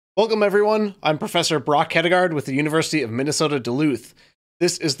Welcome everyone, I'm Professor Brock Hedegaard with the University of Minnesota Duluth.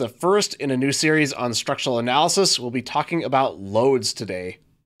 This is the first in a new series on structural analysis. We'll be talking about loads today.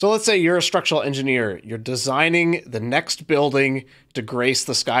 So let's say you're a structural engineer. You're designing the next building to grace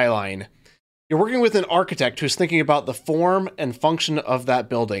the skyline. You're working with an architect who's thinking about the form and function of that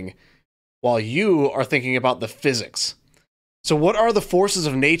building, while you are thinking about the physics. So what are the forces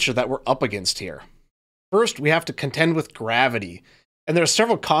of nature that we're up against here? First, we have to contend with gravity. And there are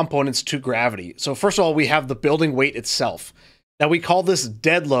several components to gravity. So first of all, we have the building weight itself. Now we call this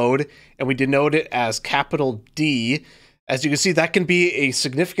dead load, and we denote it as capital D. As you can see, that can be a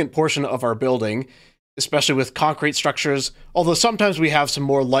significant portion of our building, especially with concrete structures, although sometimes we have some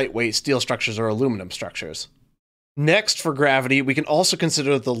more lightweight steel structures or aluminum structures. Next, for gravity, we can also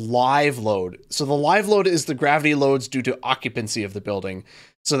consider the live load. So the live load is the gravity loads due to occupancy of the building.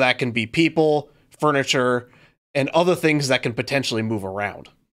 So that can be people, furniture, and other things that can potentially move around.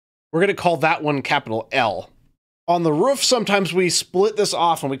 We're going to call that one capital L. On the roof, sometimes we split this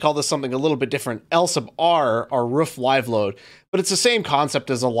off and we call this something a little bit different. L sub R, our roof live load, but it's the same concept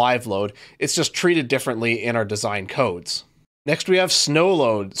as a live load. It's just treated differently in our design codes. Next, we have snow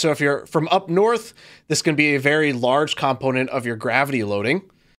load. So if you're from up north, this can be a very large component of your gravity loading.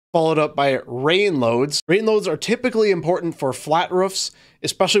 Followed up by rain loads. Rain loads are typically important for flat roofs,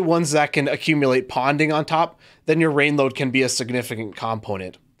 especially ones that can accumulate ponding on top. Then your rain load can be a significant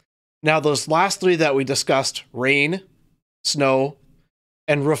component. Now those last three that we discussed, rain, snow,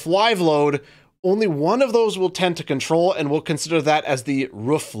 and roof live load, only one of those will tend to control, and we'll consider that as the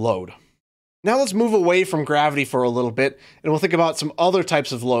roof load. Now let's move away from gravity for a little bit, and we'll think about some other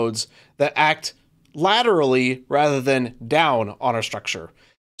types of loads that act laterally rather than down on our structure.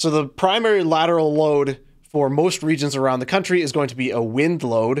 So the primary lateral load for most regions around the country is going to be a wind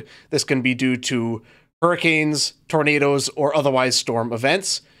load. This can be due to hurricanes, tornadoes, or otherwise storm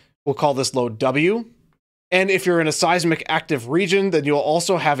events. We'll call this load W. And if you're in a seismic active region, then you'll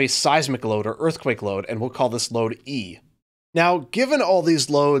also have a seismic load or earthquake load, and we'll call this load E. Now, given all these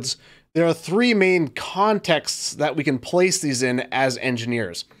loads, there are three main contexts that we can place these in as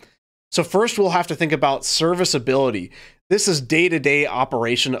engineers. So first, we'll have to think about serviceability. This is day-to-day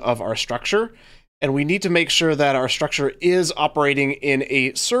operation of our structure, and we need to make sure that our structure is operating in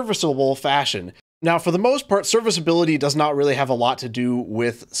a serviceable fashion. Now, for the most part, serviceability does not really have a lot to do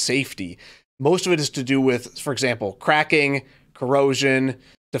with safety. Most of it is to do with, for example, cracking, corrosion,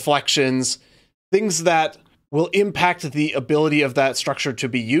 deflections, things that will impact the ability of that structure to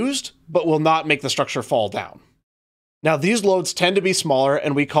be used, but will not make the structure fall down. Now, these loads tend to be smaller,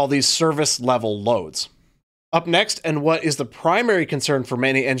 and we call these service level loads. Up next, and what is the primary concern for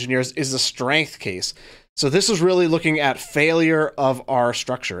many engineers, is the strength case. So this is really looking at failure of our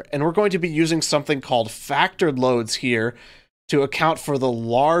structure, and we're going to be using something called factored loads here to account for the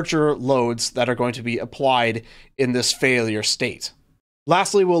larger loads that are going to be applied in this failure state.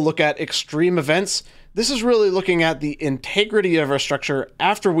 Lastly, we'll look at extreme events. This is really looking at the integrity of our structure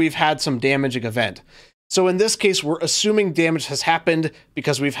after we've had some damaging event. So in this case, we're assuming damage has happened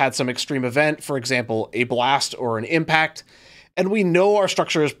because we've had some extreme event, for example, a blast or an impact, and we know our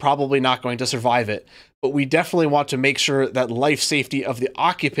structure is probably not going to survive it, but we definitely want to make sure that life safety of the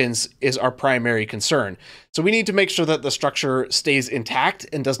occupants is our primary concern. So we need to make sure that the structure stays intact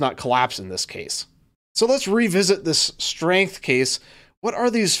and does not collapse in this case. So let's revisit this strength case. What are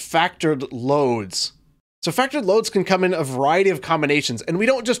these factored loads? So factored loads can come in a variety of combinations, and we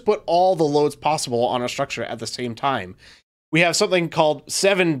don't just put all the loads possible on a structure at the same time. We have something called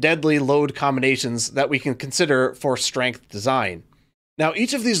 7 deadly load combinations that we can consider for strength design. Now,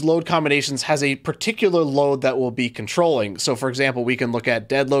 each of these load combinations has a particular load that we'll be controlling. So for example, we can look at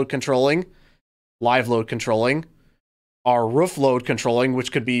dead load controlling, live load controlling, our roof load controlling,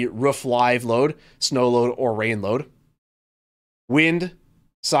 which could be roof live load, snow load, or rain load, wind,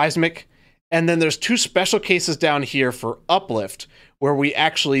 seismic, and then there's 2 special cases down here for uplift, where we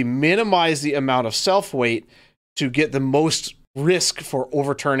actually minimize the amount of self-weight to get the most risk for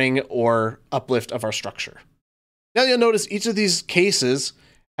overturning or uplift of our structure. Now you'll notice each of these cases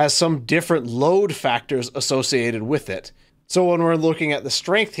has some different load factors associated with it. So when we're looking at the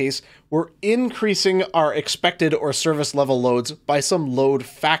strength case, we're increasing our expected or service level loads by some load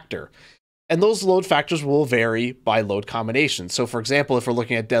factor. And those load factors will vary by load combination. So for example, if we're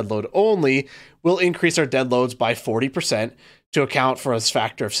looking at dead load only, we'll increase our dead loads by 40% to account for this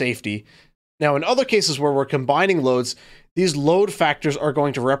factor of safety. Now in other cases where we're combining loads, these load factors are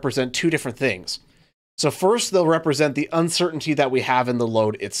going to represent 2 different things. So first, they'll represent the uncertainty that we have in the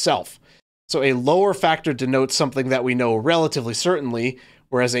load itself. So a lower factor denotes something that we know relatively certainly,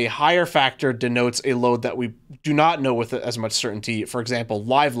 whereas a higher factor denotes a load that we do not know with as much certainty. For example,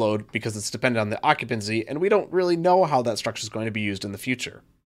 live load, because it's dependent on the occupancy, and we don't really know how that structure is going to be used in the future.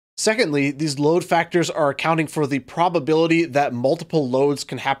 Secondly, these load factors are accounting for the probability that multiple loads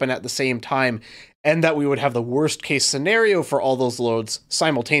can happen at the same time, and that we would have the worst case scenario for all those loads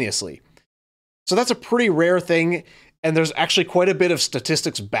simultaneously. So that's a pretty rare thing, and there's actually quite a bit of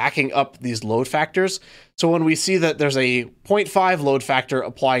statistics backing up these load factors. So when we see that there's a 0.5 load factor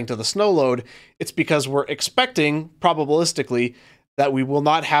applying to the snow load, it's because we're expecting, probabilistically, that we will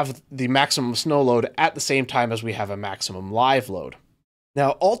not have the maximum snow load at the same time as we have a maximum live load.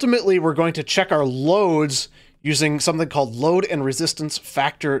 Now, ultimately, we're going to check our loads using something called load and resistance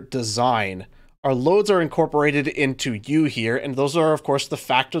factor design. Our loads are incorporated into U here, and those are, of course, the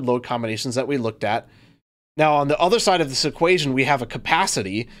factored load combinations that we looked at. Now, on the other side of this equation, we have a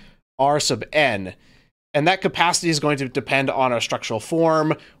capacity, R sub n, and that capacity is going to depend on our structural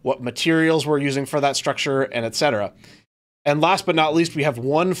form, what materials we're using for that structure, and etc. And last but not least, we have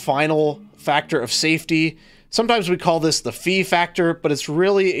one final factor of safety. Sometimes we call this the phi factor, but it's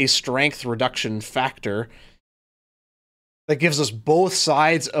really a strength reduction factor that gives us both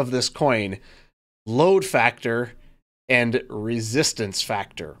sides of this coin, load factor and resistance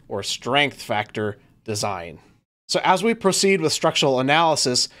factor, or strength factor design. So as we proceed with structural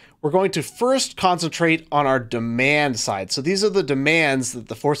analysis, we're going to first concentrate on our demand side. So these are the demands that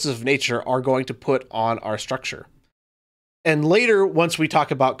the forces of nature are going to put on our structure. And later, once we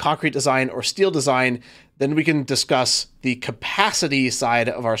talk about concrete design or steel design, then we can discuss the capacity side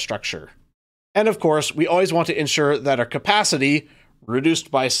of our structure. And of course, we always want to ensure that our capacity,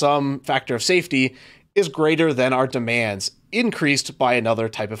 reduced by some factor of safety, is greater than our demands, increased by another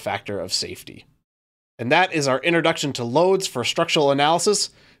type of factor of safety. And that is our introduction to loads for structural analysis.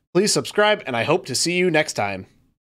 Please subscribe, and I hope to see you next time.